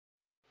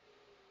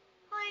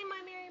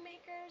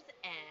Sisters,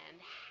 and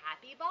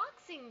happy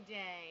Boxing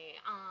Day.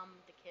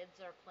 The kids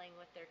are playing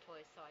with their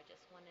toys, so I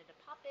just wanted to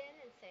pop in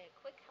and say a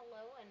quick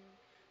hello and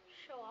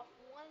show off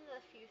one of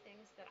the few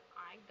things that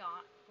I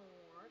got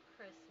for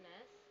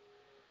Christmas.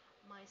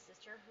 My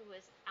sister, who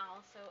is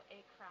also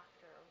a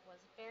crafter,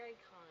 was very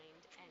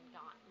kind and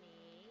got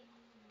me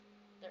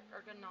the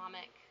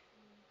ergonomic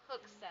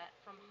hook set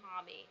from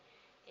Hobby.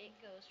 It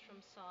goes from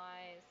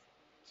size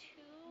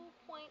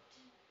 2.0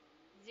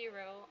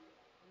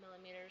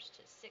 millimeters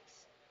to 6.0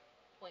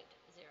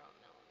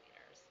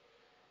 millimeters,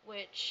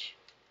 which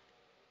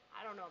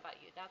I don't know about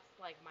you, that's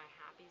like my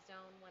happy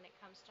zone when it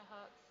comes to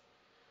hooks.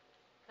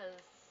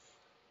 Because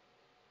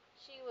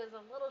she was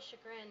a little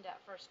chagrined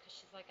at first because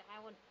she's like,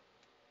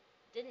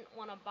 didn't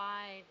want to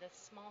buy the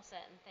small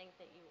set and think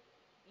that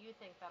you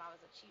think that I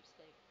was a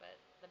cheapskate, but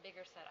the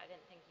bigger set I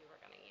didn't think you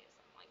were going to use.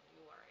 I'm like,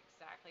 you are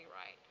exactly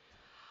right.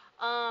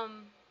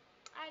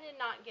 I did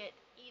not get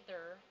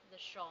either the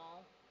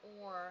shawl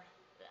or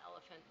the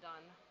elephant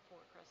done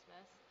for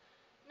Christmas.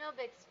 No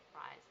big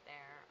surprise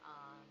there.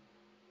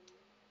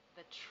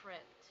 The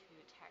trip to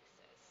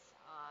Texas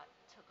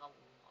took a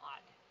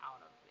lot out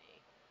of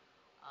me.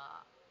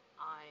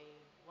 I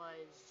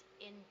was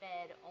in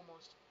bed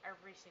almost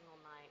every single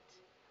night,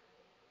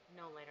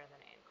 no later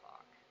than 8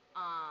 o'clock.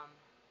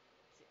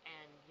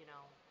 And,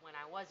 when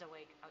I was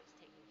awake, I was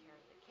taking care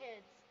of the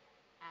kids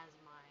as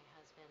my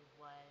husband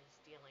was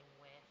dealing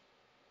with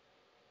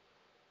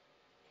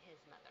his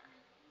mother.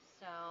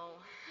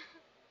 So,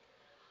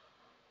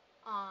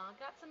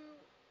 got some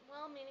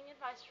well-meaning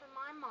advice from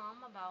my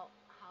mom about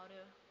how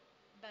to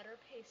better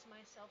pace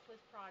myself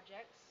with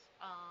projects,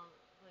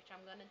 which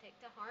I'm going to take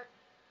to heart.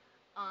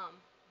 Um,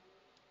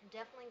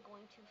 Definitely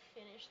going to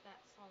finish that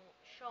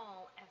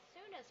shawl as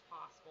soon as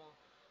possible,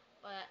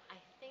 but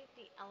I think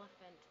the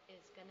elephant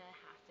is going to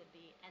have to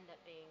end up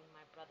being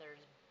my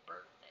brother's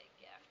birthday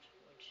gift,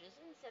 which is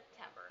in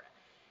September.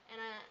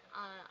 And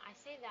I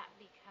say that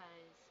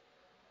because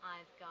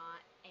I've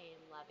got a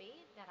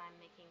lovey that I'm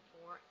making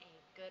for a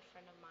good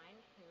friend of mine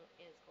who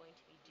is going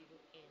to be due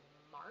in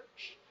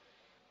March.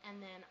 And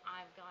then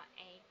I've got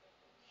a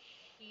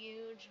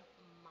huge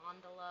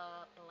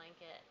mandala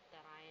blanket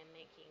that I am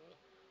making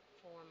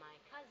for my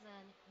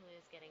cousin who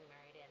is getting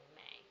married in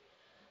May.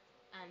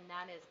 And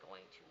that is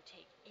going to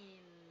take a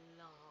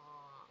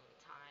long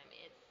time.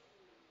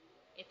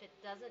 If it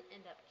doesn't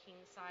end up king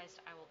sized,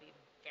 I will be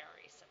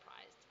very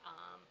surprised.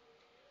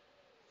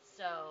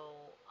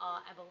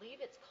 I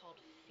believe it's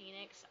called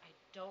Phoenix. I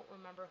don't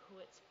remember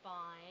who it's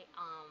by.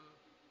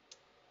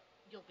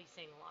 You'll be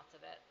seeing lots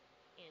of it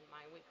in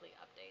my weekly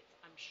updates,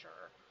 I'm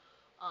sure,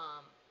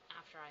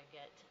 after I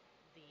get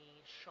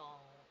the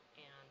shawl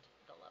and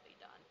the lovey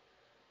done.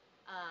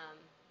 Um,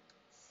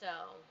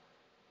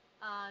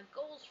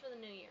 Goals for the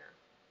new year.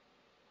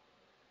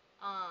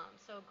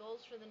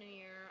 Goals for the new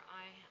year,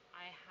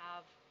 I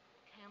have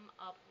come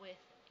up with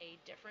a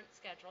different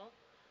schedule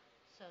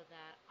so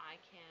that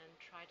I can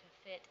try to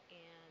fit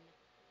in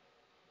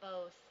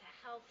both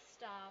health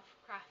stuff,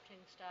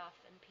 crafting stuff,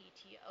 and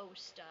PTO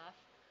stuff.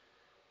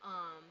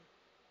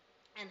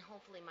 And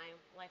hopefully my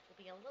life will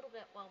be a little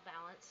bit well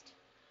balanced.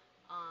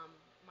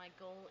 My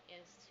goal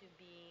is to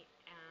be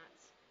at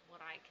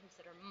what I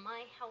consider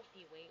my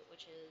healthy weight,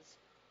 which is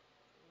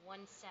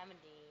 170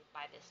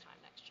 by this time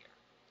next year.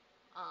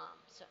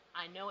 So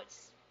I know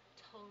it's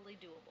totally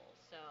doable,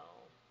 so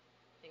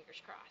fingers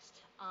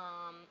crossed.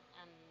 And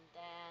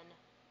then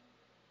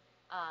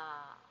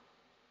uh,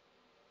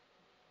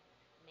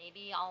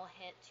 maybe I'll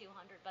hit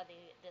 200 by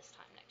this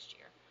time next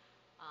year.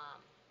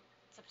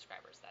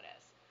 Subscribers, that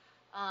is.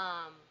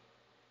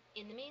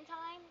 In the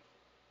meantime,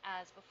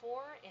 as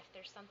before, if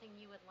there's something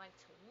you would like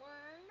to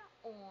learn,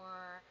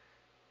 or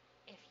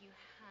if you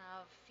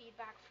have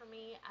feedback for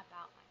me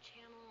about my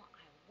channel,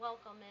 I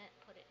welcome it.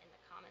 Put it in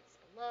the comments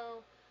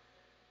below.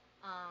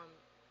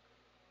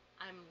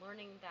 I'm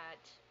learning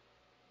that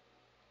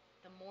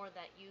the more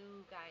that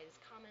you guys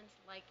comment,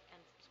 like, and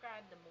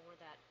subscribe, the more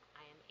that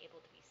I am able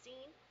to be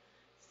seen.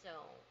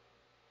 So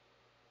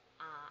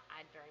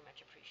I'd very much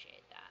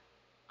appreciate that.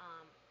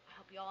 I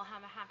hope you all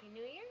have a happy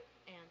new year,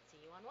 and see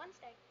you on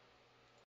Wednesday.